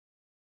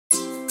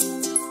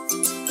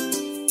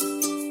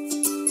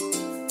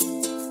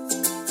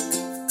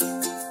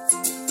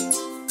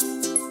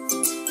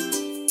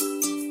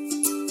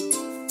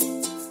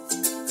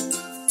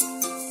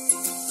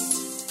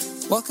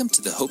Welcome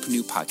to the Hope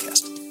Anew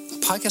podcast, a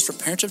podcast for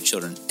parents of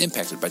children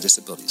impacted by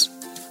disabilities,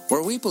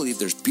 where we believe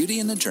there's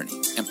beauty in the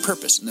journey and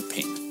purpose in the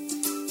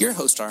pain. Your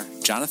hosts are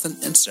Jonathan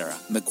and Sarah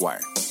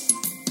McGuire.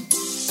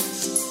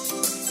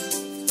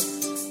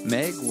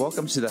 Meg,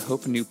 welcome to the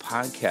Hope Anew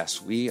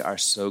podcast. We are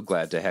so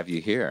glad to have you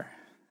here.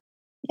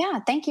 Yeah,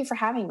 thank you for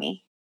having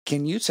me.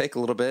 Can you take a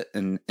little bit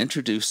and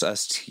introduce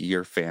us to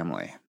your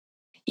family?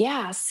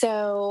 Yeah,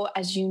 so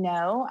as you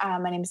know,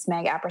 my name is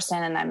Meg Apperson,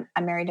 and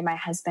I'm married to my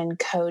husband,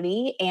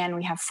 Cody, and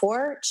we have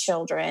 4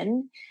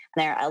 children.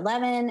 They're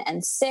 11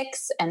 and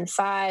 6 and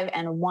 5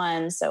 and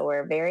 1, so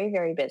we're very,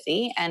 very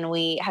busy. And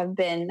we have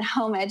been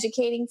home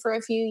educating for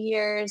a few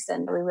years,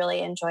 and we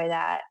really enjoy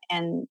that.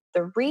 And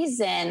the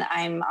reason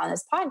I'm on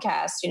this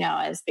podcast,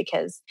 is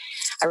because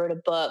I wrote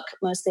a book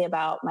mostly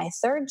about my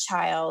 3rd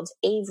child,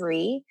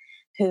 Avery,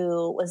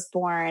 who was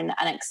born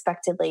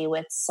unexpectedly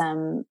with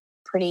some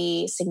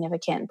pretty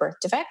significant birth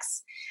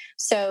defects.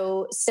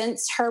 So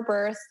since her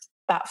birth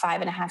about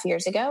 5.5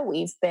 years ago,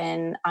 we've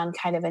been on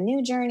kind of a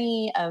new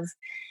journey of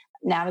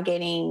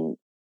navigating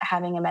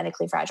having a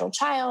medically fragile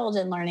child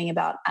and learning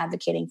about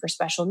advocating for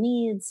special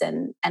needs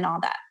and all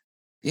that.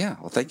 Yeah,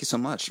 well, thank you so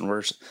much. And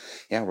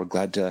we're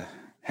glad to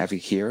have you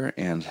here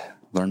and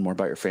learn more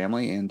about your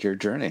family and your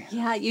journey.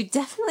 Yeah, you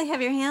definitely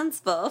have your hands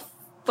full.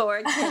 4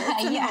 kids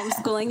and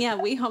homeschooling. Yeah,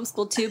 we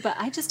homeschool too, but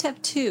I just have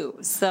 2.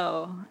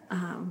 So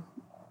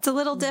it's a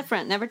little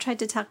different. Never tried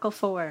to tackle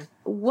 4.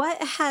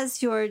 What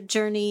has your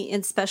journey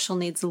in special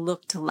needs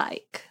looked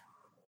like?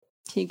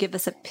 Can you give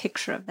us a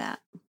picture of that?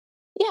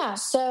 Yeah,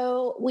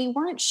 so we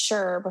weren't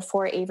sure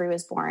before Avery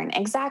was born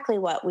exactly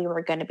what we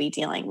were going to be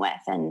dealing with.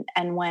 And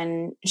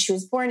when she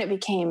was born, it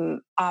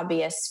became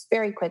obvious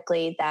very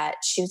quickly that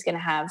she was going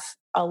to have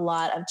a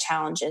lot of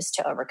challenges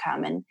to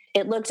overcome. And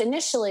it looked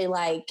initially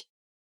like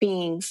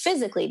being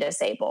physically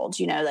disabled,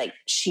 like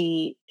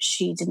she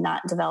did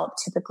not develop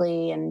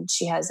typically, and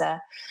she has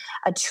a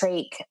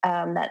trach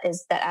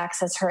that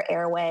access her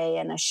airway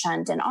and a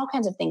shunt and all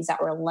kinds of things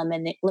that were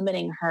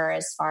limiting her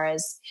as far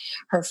as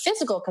her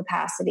physical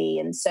capacity.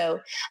 And so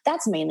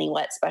that's mainly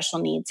what special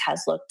needs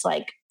has looked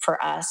like for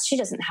us. She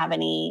doesn't have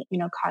any,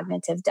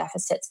 cognitive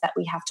deficits that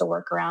we have to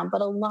work around,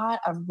 but a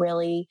lot of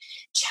really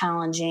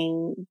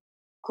challenging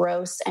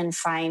gross and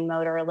fine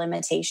motor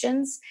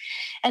limitations.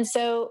 And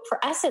so for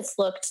us, it's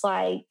looked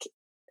like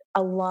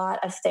a lot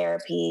of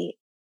therapy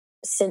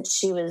since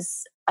she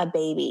was a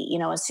baby.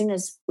 As soon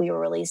as we were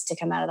released to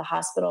come out of the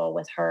hospital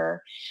with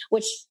her,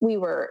 which we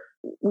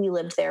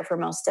lived there for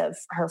most of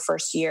her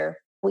first year.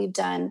 We've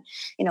done,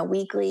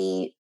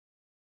 weekly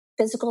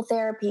physical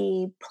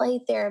therapy, play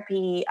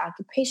therapy,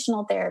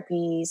 occupational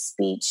therapy,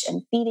 speech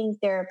and feeding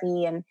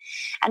therapy. And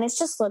it's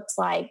just looked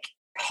like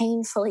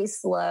painfully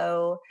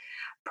slow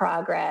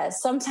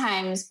progress,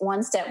 sometimes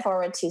 1 step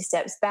forward, 2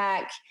 steps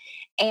back.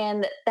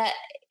 And that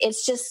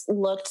it's just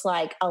looked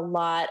like a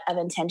lot of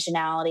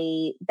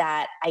intentionality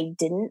that I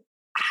didn't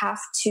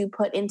have to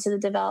put into the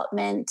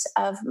development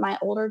of my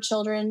older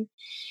children.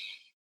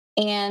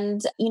 And,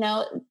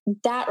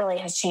 that really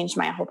has changed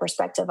my whole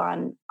perspective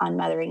on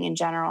mothering in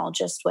general,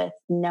 just with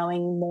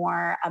knowing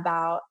more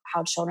about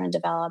how children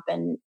develop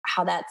and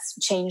how that's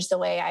changed the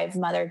way I've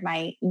mothered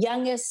my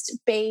youngest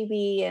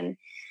baby. And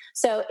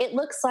so it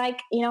looks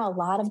like, a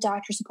lot of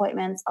doctor's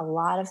appointments, a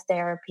lot of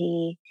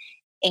therapy,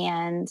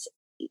 and,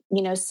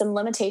 some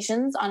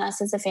limitations on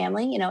us as a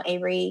family.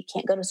 Avery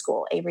can't go to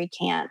school. Avery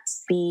can't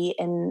be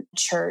in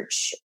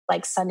church,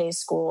 like Sunday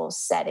school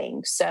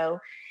setting. So,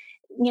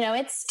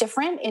 it's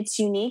different, it's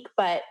unique,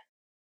 but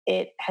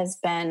it has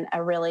been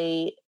a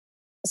really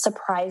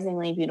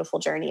surprisingly beautiful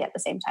journey at the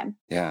same time.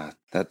 Yeah,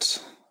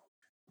 that's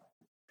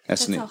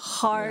a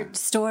hard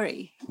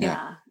story.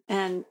 Yeah.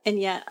 And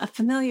yet a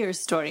familiar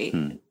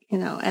story.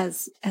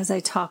 As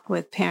I talk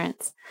with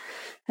parents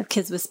of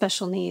kids with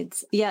special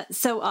needs. Yet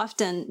so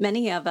often,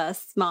 many of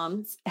us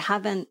moms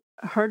haven't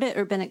heard it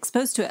or been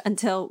exposed to it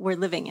until we're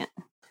living it.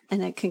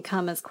 And it can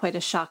come as quite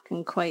a shock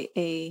and quite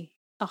a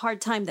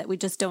hard time that we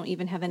just don't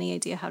even have any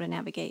idea how to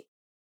navigate.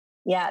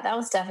 Yeah, that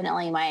was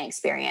definitely my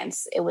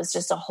experience. It was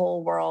just a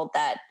whole world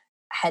that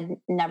had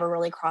never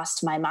really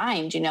crossed my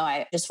mind.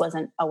 I just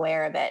wasn't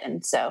aware of it.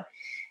 And so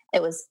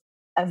it was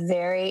a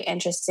very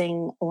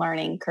interesting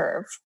learning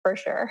curve for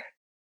sure.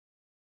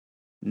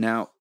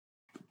 Now,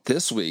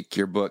 this week,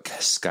 your book,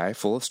 Sky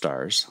Full of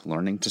Stars,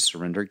 Learning to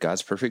Surrender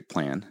God's Perfect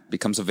Plan,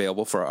 becomes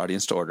available for our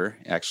audience to order.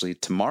 Actually,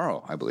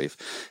 tomorrow, I believe,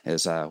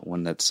 is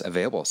when that's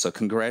available. So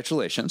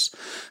congratulations.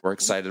 We're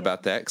excited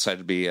about that. Excited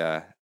to be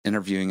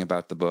interviewing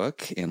about the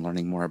book and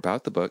learning more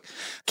about the book.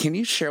 Can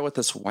you share with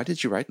us, why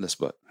did you write this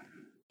book?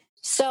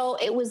 So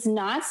it was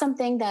not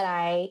something that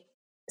I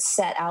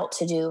set out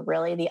to do,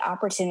 really. The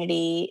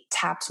opportunity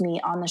tapped me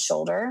on the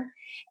shoulder.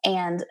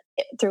 And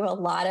through a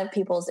lot of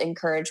people's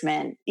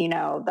encouragement,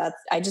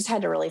 I just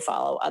had to really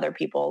follow other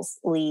people's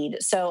lead.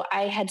 So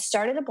I had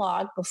started a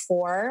blog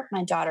before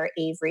my daughter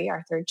Avery,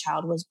 our 3rd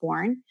child, was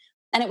born.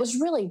 And it was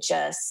really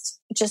just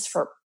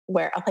for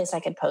a place I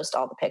could post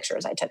all the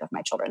pictures I took of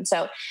my children.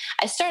 So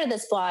I started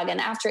this blog, and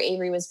after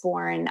Avery was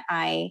born,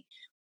 I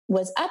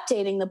was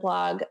updating the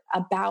blog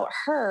about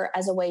her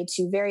as a way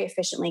to very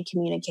efficiently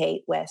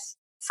communicate with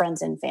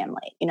friends and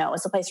family. You know, it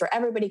was a place where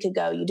everybody could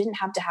go. You didn't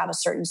have to have a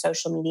certain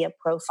social media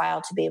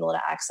profile to be able to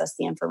access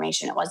the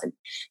information. It wasn't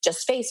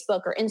just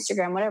Facebook or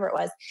Instagram, whatever it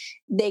was.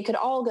 They could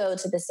all go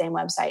to the same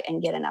website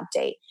and get an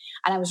update.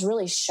 And I was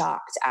really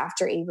shocked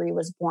after Avery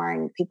was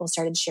born. People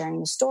started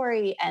sharing the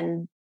story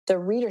and the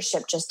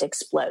readership just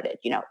exploded,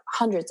 you know,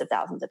 hundreds of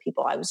thousands of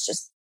people. I was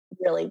just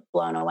really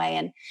blown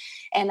away.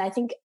 And I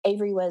think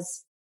Avery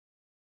was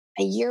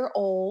a year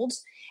old.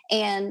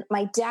 And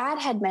my dad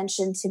had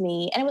mentioned to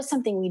me, and it was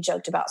something we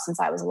joked about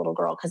since I was a little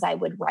girl, because I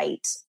would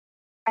write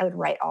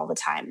all the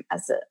time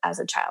as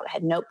a child. I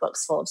had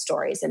notebooks full of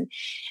stories. And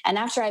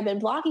after I'd been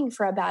blogging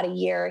for about a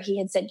year, he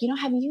had said, you know,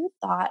 have you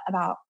thought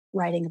about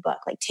writing a book,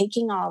 like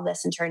taking all of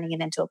this and turning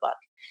it into a book?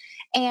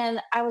 And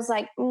I was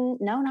like, no,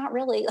 not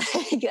really.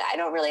 I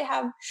don't really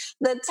have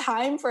the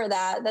time for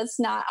that. That's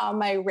not on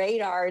my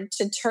radar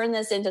to turn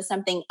this into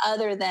something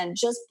other than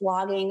just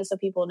blogging so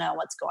people know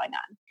what's going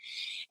on.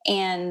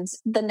 And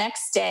the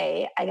next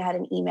day, I got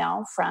an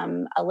email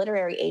from a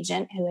literary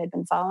agent who had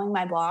been following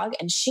my blog,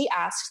 and she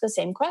asked the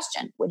same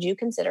question: would you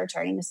consider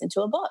turning this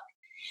into a book?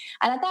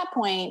 And at that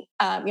point,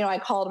 I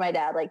called my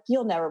dad, like,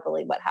 you'll never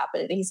believe what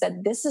happened. And he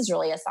said, this is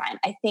really a sign.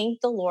 I think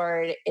the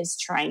Lord is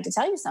trying to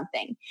tell you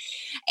something.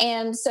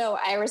 And so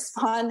I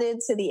responded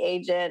to the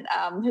agent,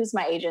 who's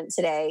my agent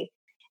today.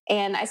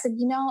 And I said,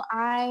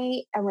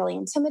 I am really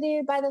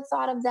intimidated by the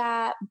thought of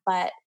that,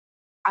 but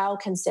I'll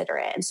consider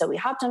it. And so we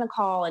hopped on a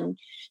call, and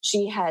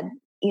she had,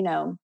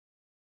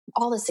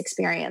 all this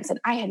experience. And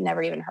I had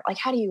never even heard, like,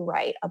 how do you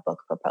write a book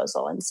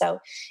proposal? And so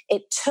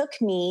it took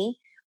me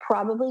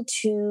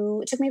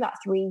about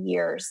 3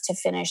 years to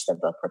finish the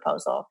book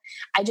proposal.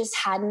 I just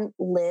hadn't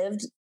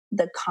lived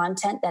the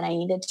content that I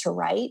needed to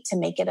write to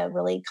make it a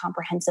really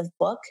comprehensive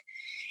book.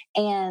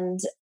 And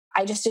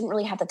I just didn't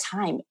really have the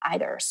time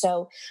either.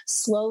 So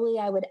slowly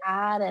I would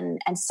add, and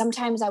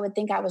sometimes I would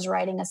think I was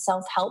writing a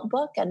self-help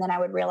book. And then I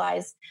would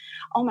realize,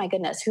 oh my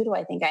goodness, who do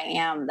I think I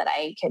am that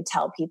I could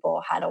tell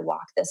people how to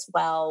walk this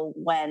well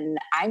when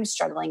I'm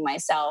struggling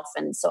myself?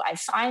 And so I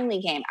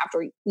finally came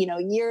after,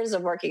 years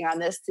of working on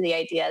this, to the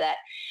idea that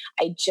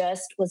I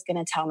just was going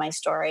to tell my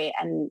story,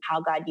 and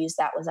how God used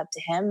that was up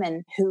to him,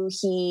 and who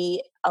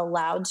he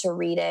allowed to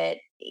read it,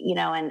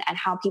 and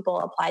how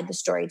people applied the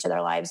story to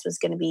their lives was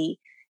going to be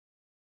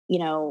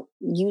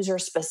user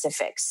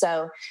specific.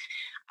 So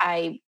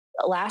I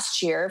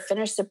last year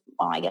finished the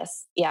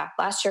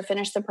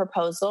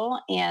proposal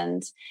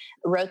and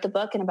wrote the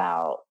book in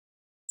about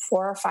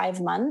 4 or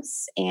 5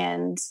 months,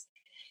 and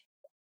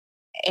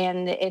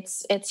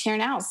it's here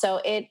now.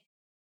 So it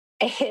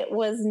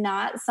was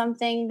not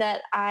something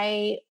that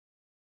I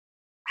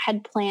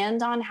had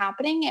planned on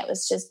happening. It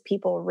was just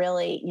people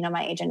really,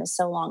 my agent is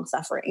so long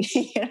suffering.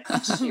 She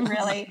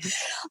really,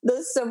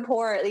 the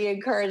support, the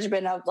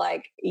encouragement of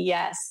like,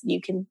 yes, you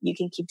can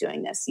keep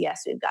doing this.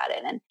 Yes, we've got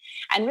it.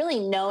 And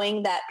really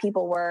knowing that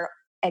people were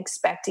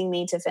expecting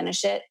me to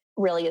finish it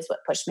really is what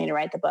pushed me to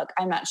write the book.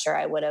 I'm not sure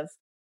I would have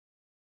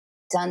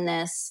done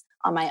this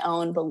on my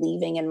own,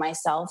 believing in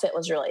myself. It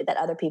was really that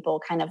other people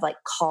kind of like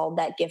called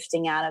that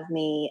gifting out of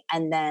me,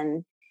 and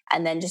then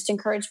just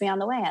encouraged me on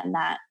the way. And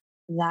that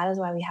is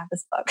why we have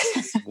this book.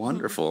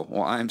 Wonderful.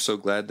 Well, I'm so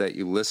glad that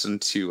you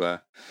listened to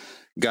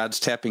God's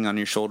tapping on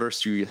your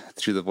shoulders through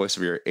the voice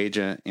of your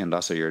agent and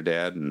also your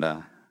dad.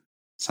 And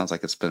sounds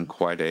like it's been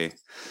quite a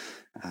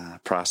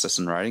process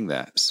in writing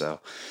that.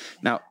 So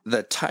now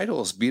the title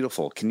is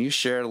beautiful. Can you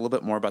share a little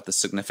bit more about the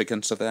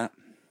significance of that?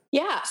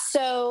 Yeah.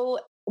 So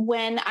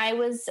when I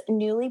was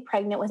newly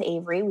pregnant with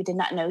Avery, we did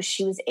not know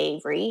she was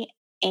Avery.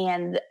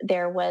 And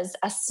there was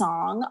a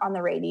song on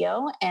the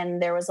radio,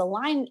 and there was a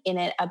line in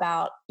it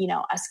about,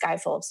 a sky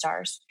full of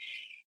stars.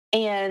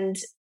 And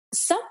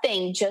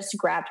something just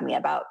grabbed me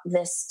about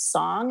this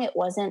song. It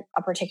wasn't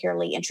a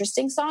particularly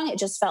interesting song. It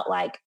just felt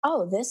like,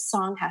 oh, this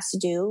song has to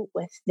do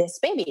with this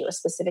baby. It was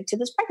specific to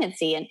this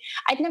pregnancy. And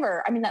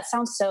that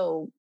sounds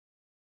so,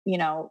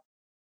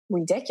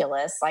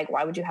 ridiculous. Like,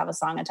 why would you have a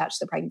song attached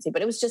to the pregnancy?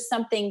 But it was just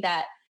something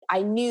that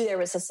I knew there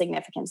was a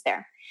significance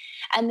there.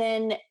 And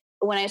then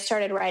when I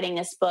started writing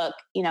this book,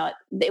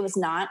 it was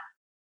not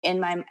on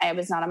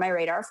my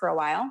radar for a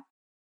while.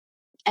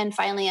 And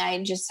finally,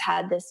 I just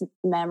had this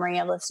memory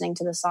of listening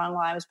to the song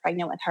while I was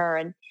pregnant with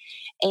her,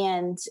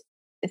 and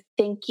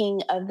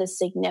thinking of the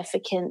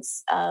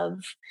significance of,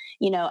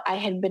 I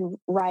had been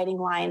writing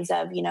lines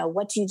of,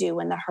 what do you do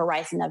when the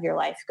horizon of your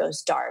life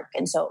goes dark?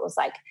 And so it was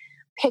like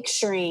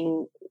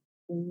picturing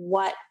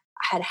what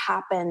had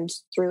happened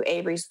through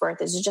Avery's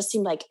birth. It just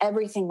seemed like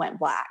everything went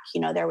black.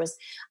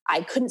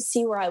 I couldn't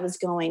see where I was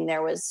going.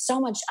 There was so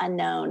much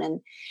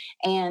unknown,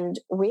 and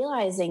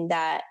realizing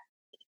that,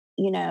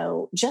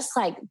 just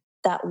like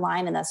that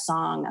line in the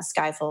song, A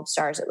Sky Full of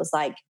Stars, it was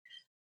like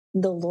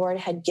the Lord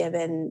had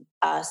given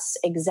us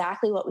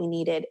exactly what we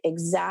needed,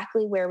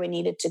 exactly where we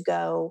needed to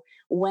go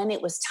when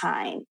it was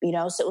time,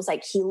 so it was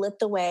like he lit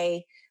the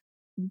way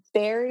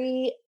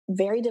very,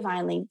 very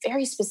divinely,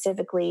 very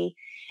specifically.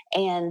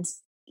 And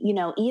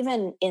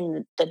even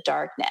in the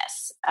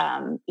darkness,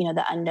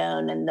 the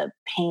unknown and the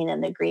pain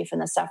and the grief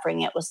and the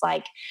suffering, it was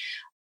like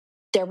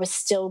there was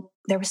still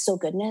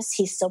goodness.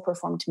 He still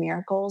performed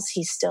miracles.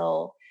 He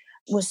still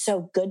was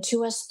so good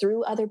to us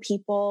through other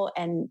people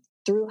and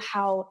through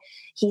how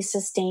he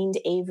sustained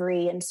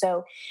Avery. And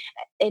so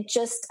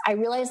I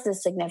realized the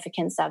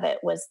significance of it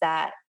was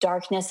that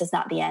darkness is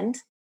not the end.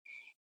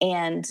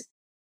 And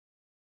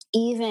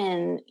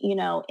even,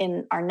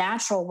 in our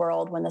natural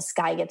world, when the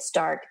sky gets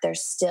dark,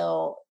 there's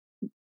still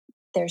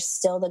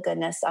the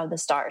goodness of the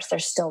stars.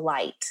 There's still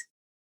light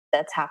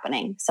that's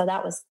happening. So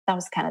that was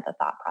kind of the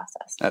thought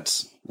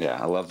process.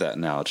 I love that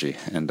analogy.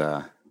 And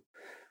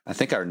I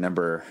think I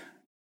remember,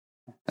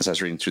 as I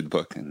was reading through the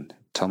book, and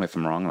tell me if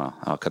I'm wrong, and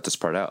I'll cut this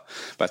part out,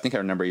 but I think I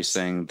remember you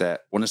saying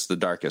that when it's the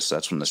darkest,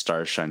 that's when the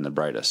stars shine the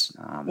brightest.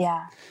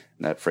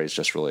 That phrase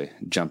just really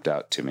jumped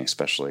out to me,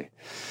 especially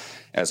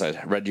as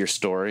I read your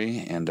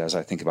story and as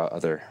I think about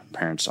other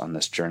parents on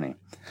this journey.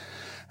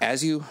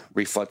 As you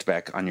reflect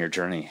back on your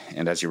journey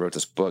and as you wrote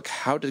this book,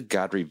 how did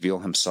God reveal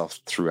himself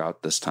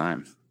throughout this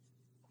time?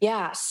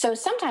 Yeah. So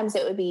sometimes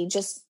it would be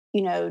just,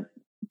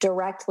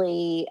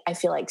 directly, I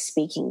feel like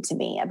speaking to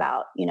me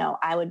about,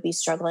 I would be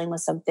struggling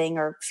with something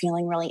or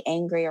feeling really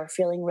angry or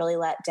feeling really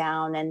let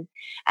down. And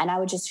I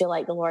would just feel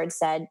like the Lord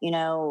said,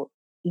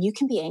 you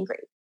can be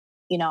angry.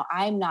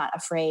 I'm not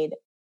afraid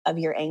of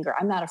your anger.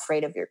 I'm not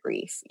afraid of your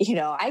grief.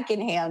 I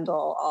can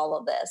handle all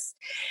of this.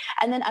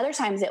 And then other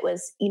times it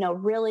was,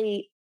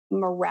 really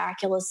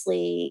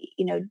miraculously,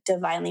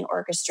 divinely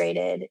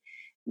orchestrated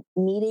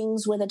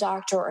meetings with a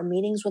doctor or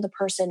meetings with a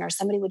person, or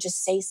somebody would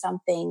just say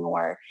something,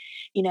 or,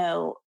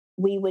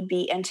 we would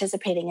be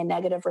anticipating a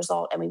negative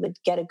result and we would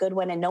get a good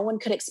one, and no one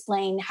could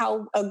explain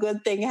how a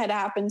good thing had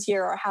happened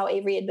here or how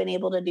Avery had been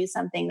able to do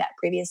something that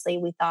previously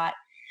we thought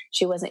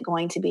she wasn't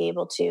going to be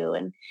able to.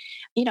 And,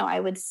 I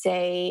would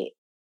say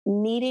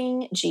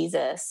meeting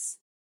Jesus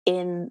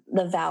in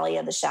the valley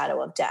of the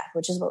shadow of death,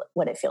 which is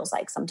what it feels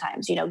like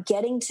sometimes,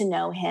 getting to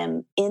know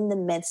him in the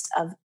midst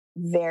of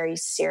very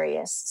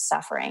serious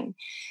suffering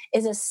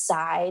is a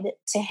side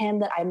to him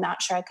that I'm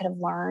not sure I could have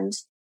learned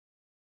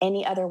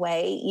any other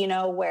way,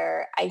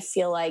 where I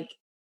feel like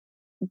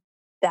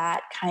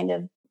that kind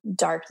of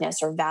darkness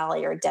or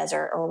valley or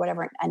desert or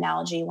whatever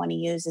analogy you want to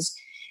use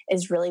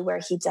is really where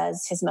he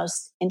does his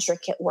most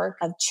intricate work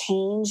of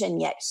change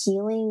and yet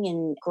healing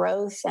and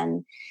growth.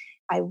 And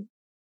I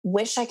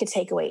wish I could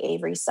take away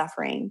Avery's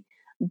suffering,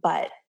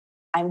 but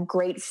I'm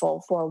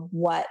grateful for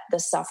what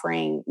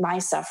my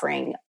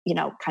suffering,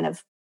 kind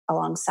of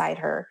alongside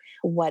her,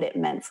 what it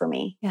meant for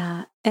me.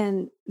 Yeah.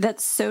 And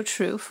that's so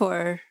true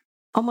for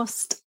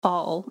almost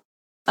all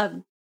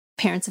of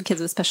parents of kids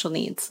with special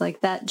needs.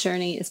 Like, that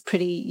journey is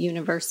pretty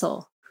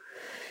universal.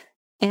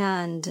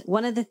 And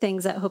one of the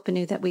things at Hope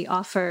Anew that we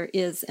offer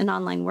is an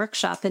online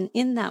workshop. And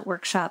in that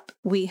workshop,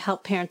 we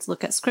help parents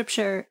look at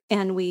scripture,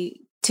 and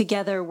we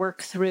together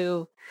work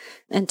through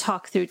and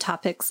talk through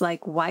topics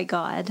like, why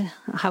God?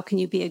 How can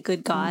you be a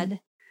good God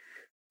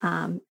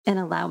and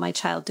allow my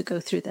child to go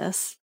through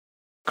this?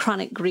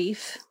 Chronic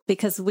grief,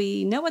 because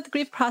we know what the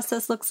grief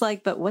process looks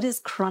like, but what is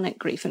chronic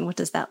grief and what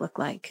does that look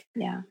like?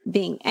 Yeah.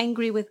 Being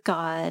angry with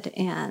God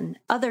and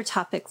other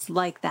topics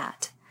like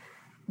that.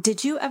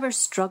 Did you ever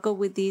struggle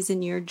with these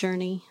in your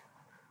journey?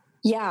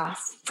 Yeah,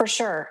 for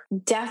sure.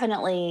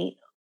 Definitely,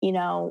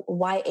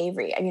 why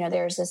Avery?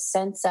 There's a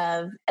sense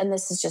of, and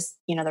this is just,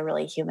 the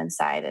really human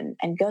side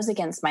and goes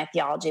against my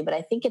theology, but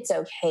I think it's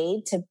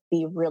okay to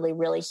be really,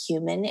 really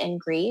human in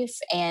grief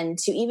and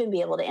to even be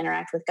able to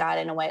interact with God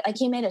in a way, like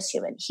he made us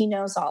human. He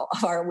knows all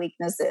of our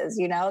weaknesses,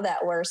 that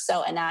we're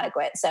so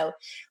inadequate. So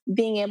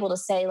being able to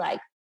say like,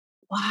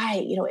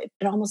 why,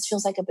 it almost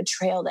feels like a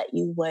betrayal that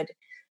you would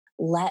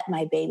let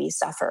my baby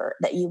suffer,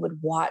 that you would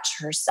watch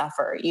her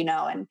suffer,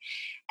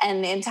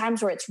 and in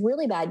times where it's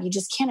really bad, you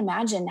just can't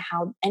imagine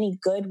how any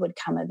good would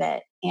come of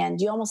it. And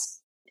you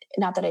almost,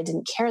 not that I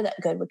didn't care that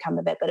good would come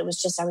of it, but it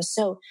was just, I was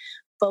so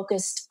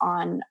focused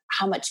on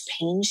how much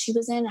pain she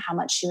was in, how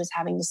much she was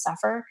having to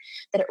suffer,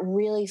 that it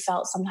really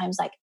felt sometimes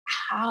like,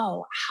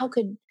 how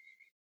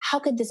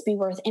could this be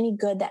worth any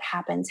good that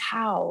happens?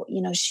 How,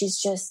 she's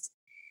just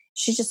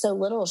so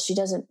little. She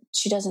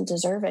doesn't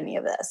deserve any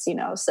of this,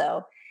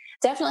 so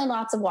definitely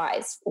lots of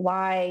whys.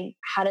 Why?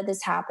 How did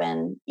this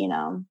happen?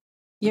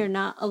 You're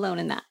not alone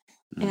in that.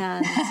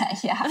 And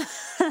yeah.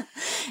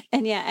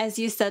 And yeah, as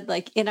you said,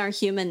 like in our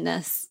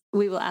humanness,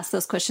 we will ask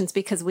those questions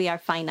because we are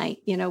finite.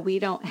 We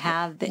don't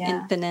have the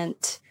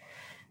infinite,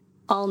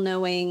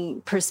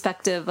 all-knowing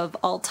perspective of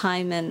all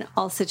time and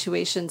all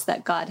situations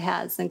that God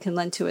has and can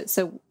lend to it.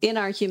 So in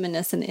our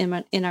humanness and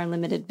in our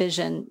limited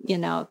vision,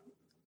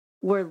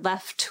 we're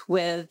left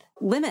with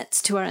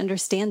limits to our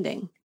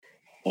understanding.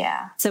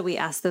 Yeah. So we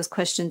ask those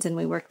questions and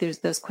we work through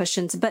those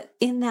questions. But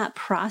in that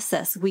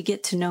process, we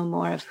get to know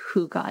more of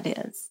who God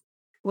is.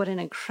 What an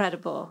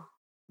incredible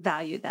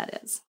value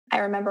that is. I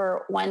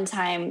remember one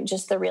time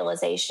just the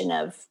realization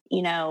of,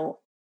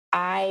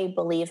 I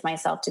believe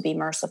myself to be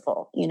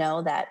merciful,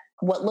 that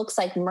what looks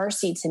like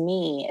mercy to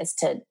me is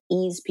to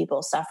ease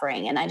people's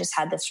suffering. And I just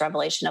had this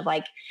revelation of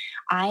like,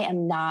 I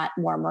am not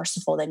more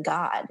merciful than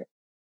God,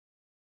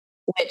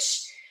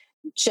 which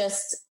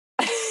just,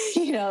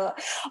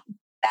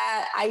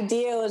 that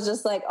idea was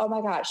just like, oh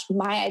my gosh,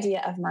 my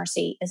idea of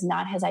mercy is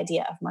not his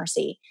idea of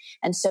mercy.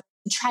 And so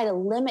to try to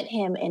limit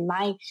him in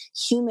my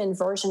human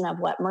version of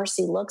what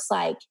mercy looks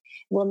like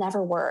will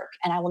never work.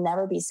 And I will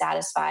never be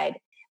satisfied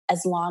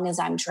as long as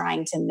I'm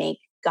trying to make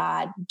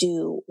God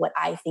do what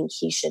I think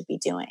he should be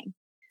doing.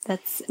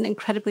 That's an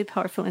incredibly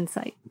powerful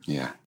insight.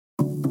 Yeah.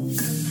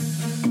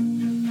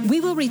 We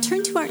will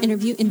return to our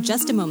interview in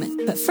just a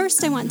moment. But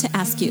first, I want to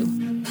ask you,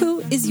 who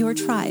is your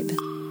tribe?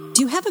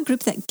 Do you have a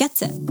group that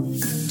gets it?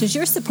 Does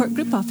your support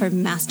group offer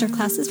master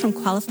classes from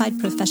qualified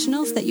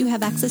professionals that you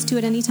have access to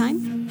at any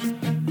time?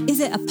 Is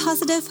it a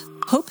positive,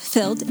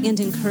 hope-filled, and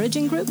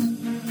encouraging group?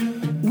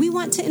 We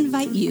want to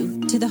invite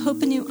you to the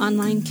Hope Anew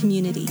online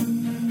community.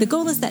 The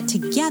goal is that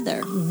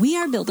together, we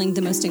are building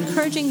the most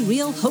encouraging,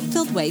 real,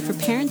 hope-filled way for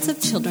parents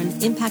of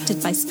children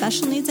impacted by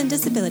special needs and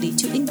disability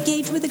to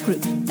engage with a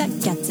group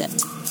that gets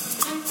it.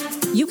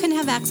 You can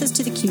have access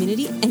to the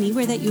community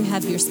anywhere that you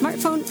have your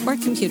smartphone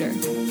or computer.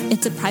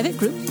 It's a private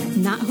group,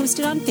 not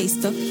hosted on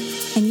Facebook,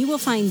 and you will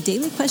find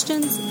daily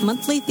questions,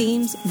 monthly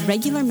themes,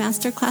 regular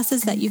master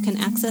classes that you can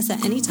access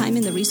at any time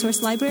in the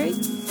resource library.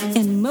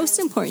 And most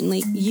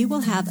importantly, you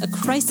will have a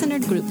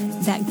Christ-centered group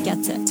that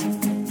gets it.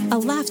 A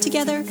laugh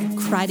together,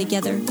 cry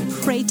together,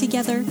 pray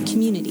together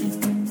community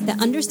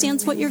that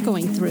understands what you're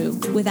going through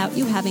without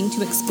you having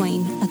to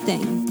explain a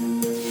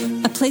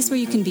thing. A place where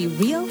you can be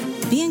real,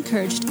 be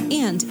encouraged,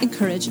 and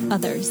encourage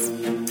others.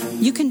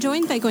 You can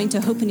join by going to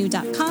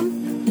hopeanew.com,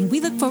 and we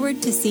look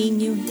forward to seeing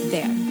you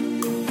there.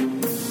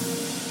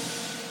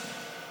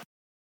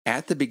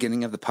 At the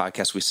beginning of the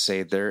podcast, we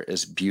say there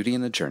is beauty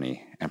in the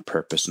journey and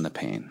purpose in the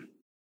pain.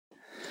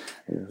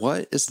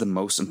 What is the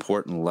most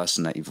important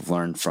lesson that you've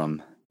learned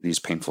from these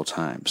painful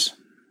times?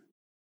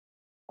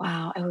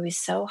 Wow, it would be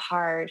so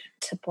hard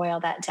to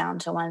boil that down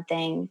to one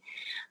thing.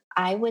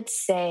 I would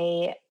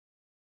say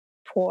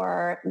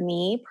for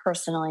me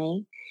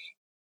personally,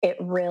 it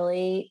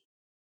really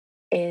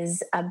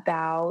is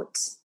about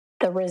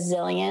the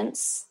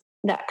resilience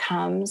that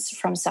comes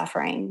from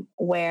suffering,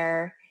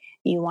 where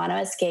you want to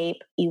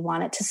escape, you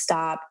want it to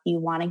stop, you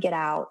want to get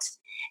out,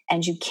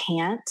 and you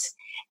can't.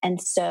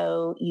 And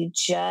so you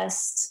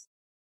just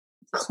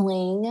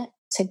cling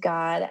to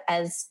God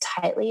as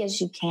tightly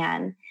as you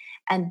can.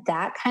 And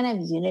that kind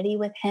of unity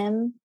with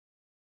him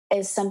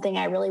is something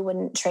I really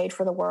wouldn't trade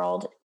for the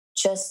world.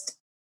 Just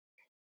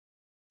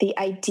the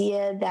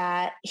idea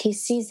that he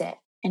sees it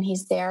and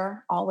he's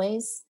there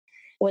always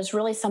was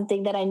really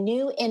something that I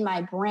knew in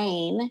my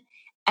brain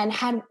and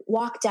had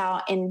walked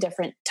out in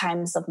different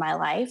times of my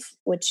life,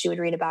 which you would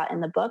read about in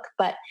the book.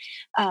 But,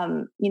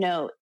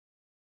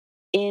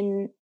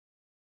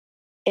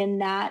 in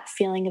that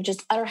feeling of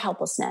just utter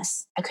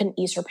helplessness, I couldn't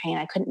ease her pain.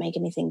 I couldn't make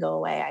anything go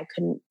away. I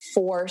couldn't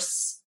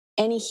force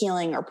any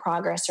healing or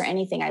progress or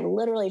anything. I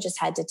literally just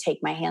had to take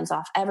my hands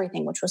off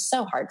everything, which was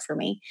so hard for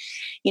me,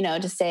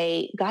 to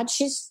say, God,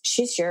 she's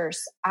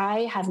yours.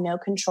 I have no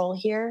control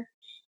here,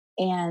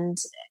 and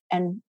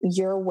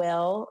your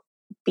will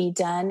be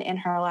done in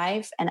her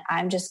life. And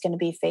I'm just going to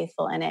be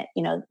faithful in it.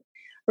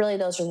 Really,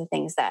 those are the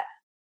things that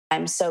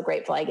I'm so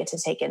grateful I get to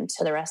take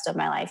into the rest of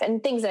my life,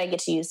 and things that I get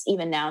to use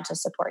even now to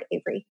support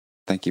Avery.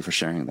 Thank you for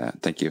sharing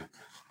that. Thank you.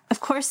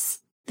 Of course,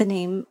 the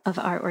name of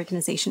our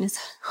organization is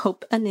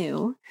Hope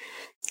Anew.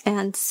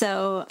 And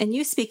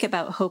you speak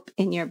about hope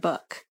in your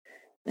book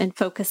and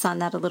focus on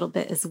that a little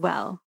bit as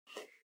well.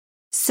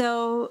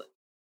 So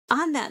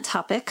on that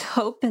topic,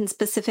 hope, and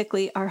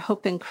specifically our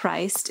hope in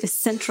Christ, is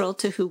central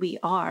to who we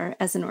are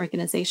as an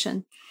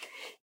organization.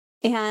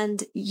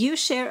 And you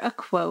share a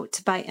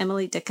quote by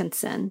Emily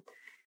Dickinson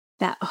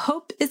that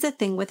hope is a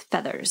thing with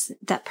feathers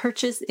that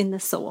perches in the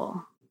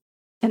soul.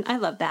 And I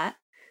love that.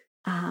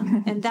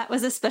 And that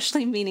was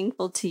especially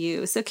meaningful to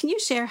you. So can you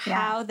share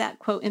how that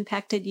quote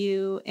impacted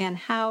you and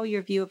how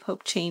your view of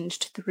hope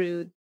changed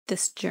through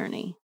this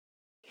journey?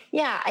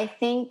 Yeah, I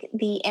think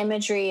the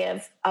imagery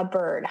of a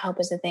bird, hope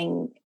is a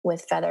thing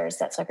with feathers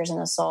that flickers in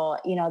the soul,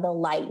 the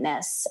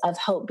lightness of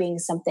hope being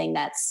something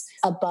that's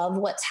above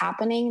what's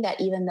happening, that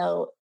even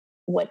though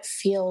what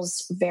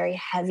feels very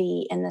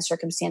heavy in the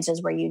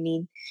circumstances where you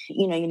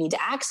need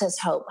to access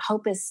hope,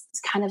 hope is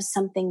kind of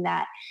something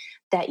that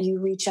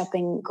you reach up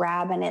and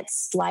grab, and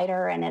it's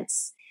lighter, and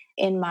it's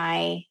in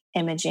my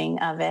imaging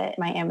of it.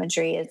 My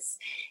imagery is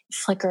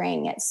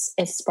flickering.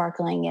 It's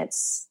sparkling.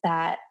 It's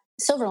that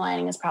silver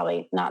lining is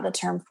probably not the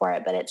term for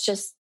it, but it's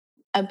just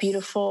a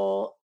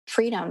beautiful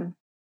freedom,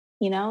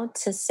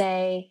 to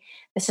say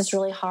this is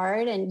really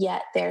hard and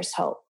yet there's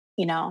hope,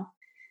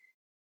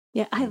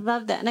 Yeah, I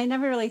love that. And I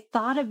never really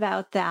thought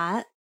about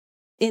that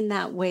in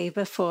that way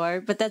before,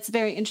 but that's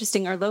very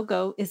interesting. Our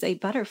logo is a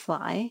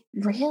butterfly.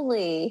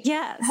 Really?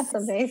 Yes. That's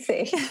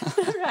amazing.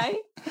 Right.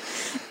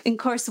 of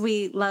course,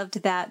 we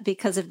loved that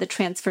because of the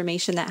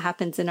transformation that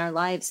happens in our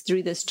lives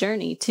through this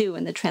journey too,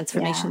 and the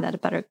transformation that a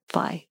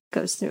butterfly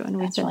goes through. And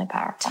we've been really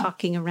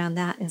talking around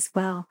that as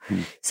well.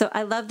 So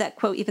I love that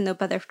quote, even though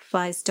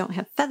butterflies don't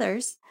have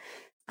feathers,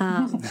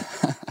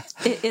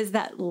 it is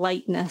that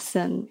lightness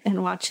and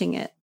watching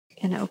it,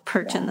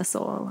 perch in the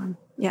soul. And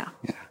yeah.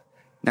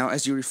 Now,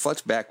 as you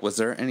reflect back, was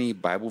there any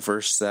Bible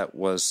verse that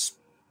was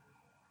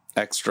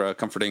extra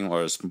comforting,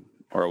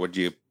 or would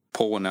you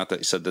pull one out that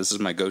you said, this is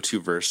my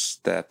go-to verse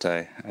that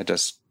I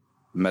just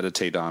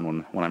meditate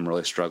on when I'm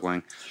really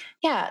struggling?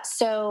 Yeah.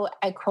 So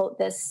I quote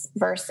this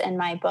verse in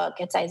my book.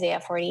 It's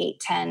Isaiah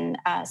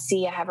 48:10.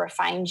 See, I have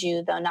refined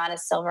you, though not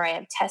as silver. I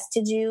have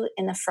tested you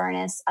in the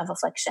furnace of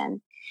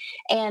affliction.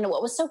 And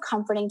what was so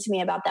comforting to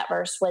me about that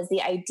verse was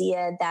the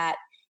idea that,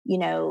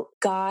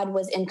 God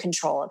was in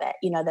control of it,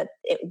 that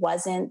it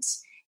wasn't,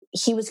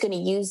 he was going to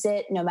use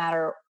it no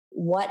matter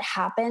what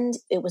happened.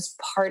 It was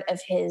part of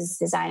his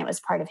design. It was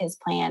part of his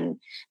plan,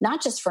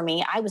 not just for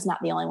me. I was not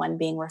the only one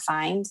being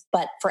refined,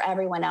 but for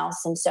everyone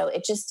else. And so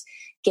it just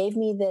gave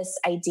me this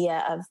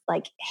idea of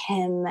like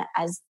him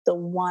as the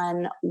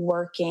one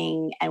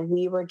working, and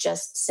we were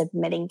just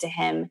submitting to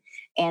him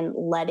and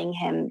letting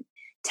him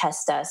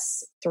test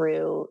us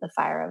through the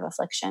fire of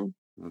affliction.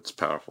 That's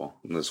powerful.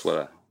 That's what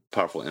a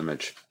powerful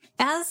image.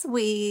 As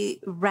we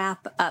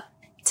wrap up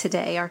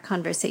today, our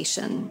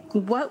conversation,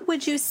 what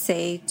would you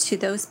say to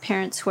those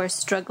parents who are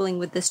struggling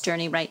with this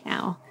journey right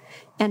now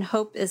and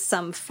hope is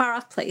some far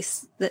off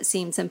place that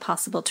seems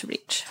impossible to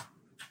reach?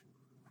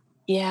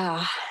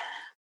 Yeah,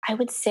 I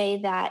would say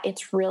that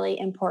it's really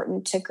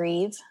important to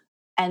grieve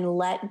and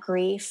let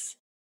grief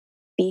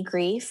be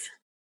grief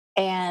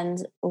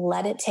and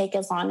let it take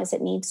as long as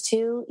it needs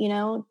to.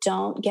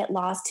 Don't get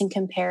lost in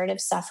comparative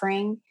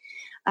suffering,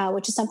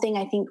 which is something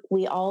I think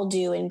we all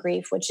do in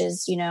grief, which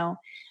is,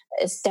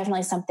 it's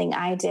definitely something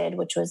I did,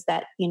 which was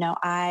that,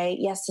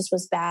 yes, this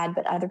was bad,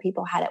 but other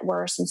people had it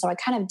worse. And so I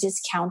kind of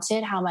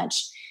discounted how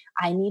much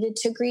I needed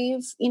to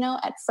grieve,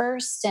 at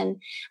first. And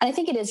I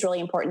think it is really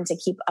important to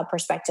keep a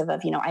perspective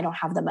of, I don't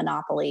have the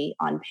monopoly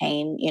on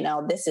pain.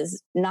 This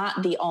is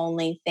not the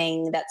only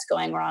thing that's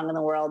going wrong in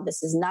the world.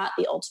 This is not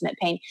the ultimate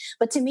pain.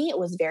 But to me, it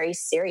was very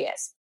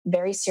serious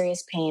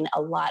pain,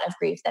 a lot of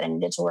grief that I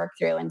needed to work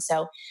through. And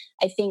so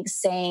I think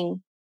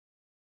saying,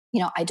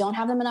 I don't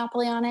have the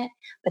monopoly on it,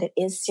 but it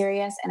is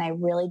serious. And I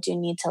really do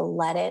need to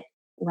let it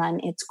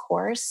run its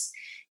course.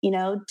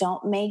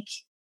 Don't make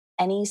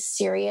any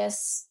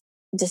serious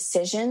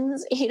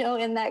decisions,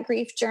 in that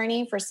grief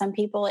journey. For some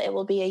people, it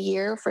will be a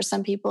year. For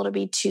some people, it'll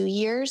be 2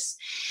 years.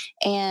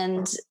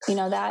 And,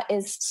 that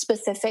is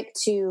specific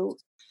to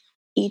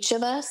each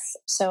of us.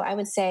 So I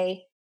would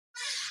say,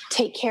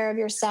 take care of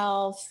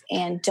yourself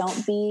and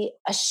don't be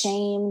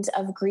ashamed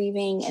of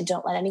grieving, and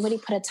don't let anybody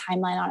put a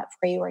timeline on it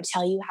for you or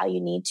tell you how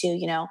you need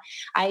to.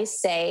 I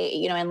say,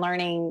 in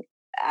learning,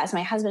 as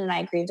my husband and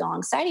I grieved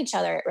alongside each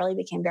other, it really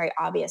became very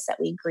obvious that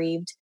we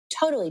grieved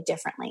totally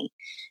differently,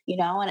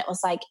 and it was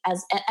like,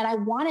 and I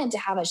wanted to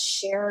have a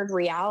shared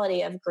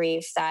reality of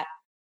grief, that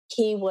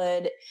he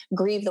would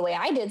grieve the way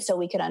I did so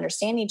we could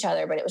understand each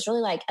other. But it was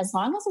really like, as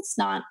long as it's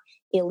not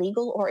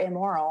illegal or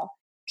immoral,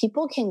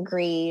 people can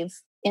grieve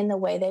in the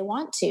way they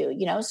want to,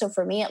 So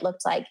for me, it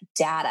looked like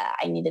data.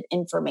 I needed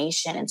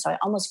information. And so I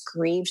almost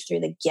grieved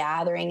through the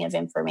gathering of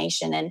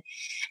information,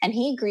 and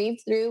he grieved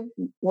through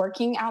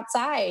working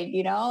outside,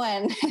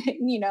 and,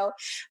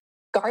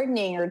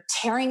 gardening or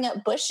tearing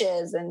up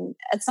bushes. And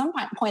at some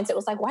points it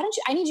was like,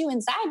 I need you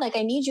inside. Like,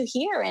 I need you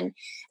here. And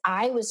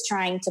I was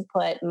trying to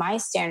put my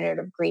standard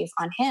of grief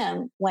on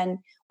him, when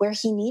where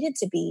he needed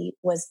to be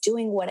was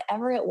doing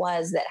whatever it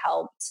was that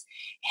helped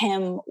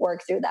him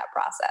work through that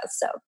process.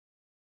 So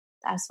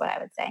that's what I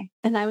would say.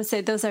 And I would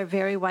say those are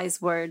very wise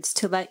words,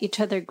 to let each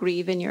other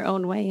grieve in your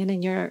own way and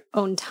in your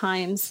own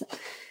times.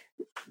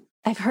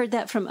 I've heard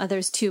that from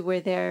others too,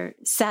 where they're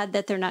sad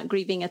that they're not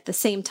grieving at the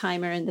same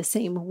time or in the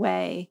same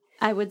way.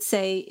 I would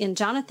say in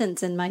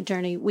Jonathan's and my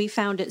journey, we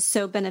found it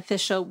so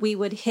beneficial. We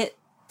would hit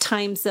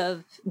times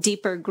of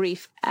deeper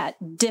grief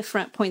at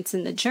different points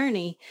in the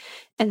journey.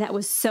 And that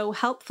was so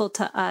helpful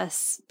to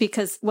us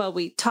because,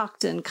 we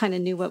talked and kind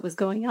of knew what was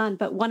going on,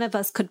 but one of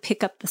us could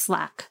pick up the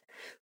slack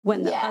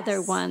when the other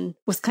one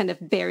was kind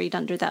of buried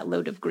under that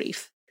load of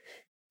grief.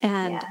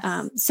 And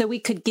so we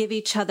could give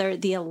each other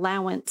the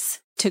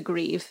allowance to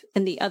grieve,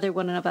 and the other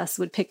one of us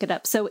would pick it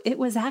up. So it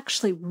was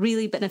actually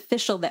really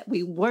beneficial that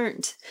we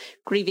weren't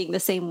grieving the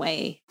same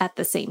way at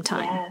the same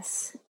time.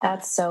 Yes,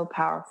 that's so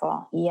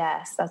powerful.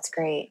 Yes, that's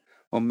great.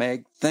 Well,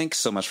 Meg, thanks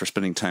so much for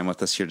spending time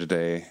with us here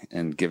today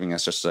and giving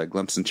us just a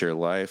glimpse into your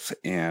life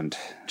and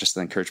just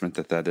the encouragement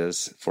that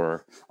is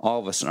for all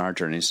of us in our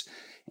journeys.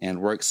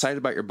 And we're excited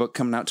about your book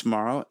coming out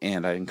tomorrow.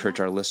 And I encourage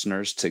our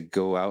listeners to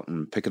go out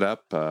and pick it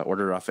up,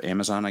 order it off of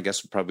Amazon, I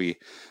guess would probably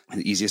be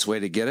the easiest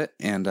way to get it.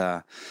 And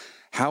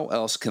how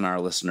else can our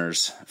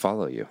listeners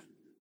follow you?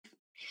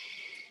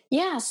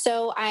 Yeah,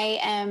 so I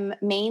am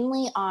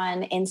mainly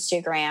on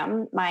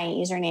Instagram. My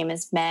username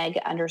is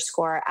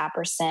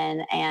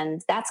Meg_Apperson.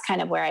 And that's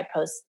kind of where I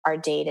post our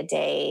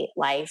day-to-day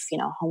life,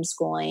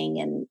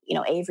 homeschooling and,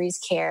 Avery's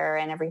care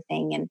and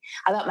everything. And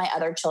about my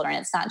other children,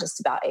 it's not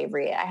just about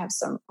Avery. I have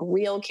some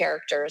real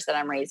characters that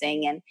I'm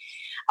raising. And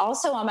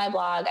also on my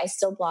blog, I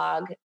still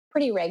blog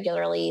pretty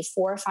regularly,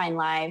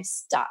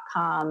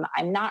 forfinelives.com.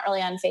 I'm not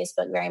really on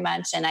Facebook very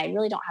much, and I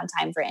really don't have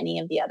time for any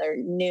of the other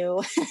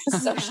new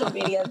social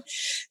media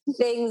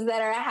things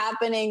that are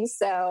happening.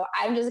 So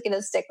I'm just going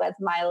to stick with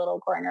my little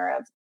corner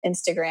of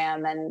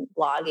Instagram and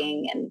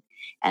blogging.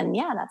 And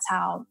yeah, that's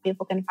how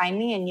people can find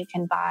me. And you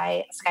can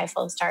buy Sky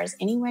Full of Stars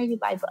anywhere you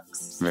buy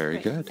books. Very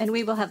good. And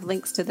we will have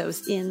links to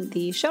those in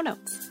the show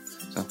notes.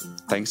 So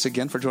thanks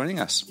again for joining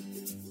us.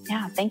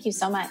 Yeah, thank you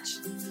so much.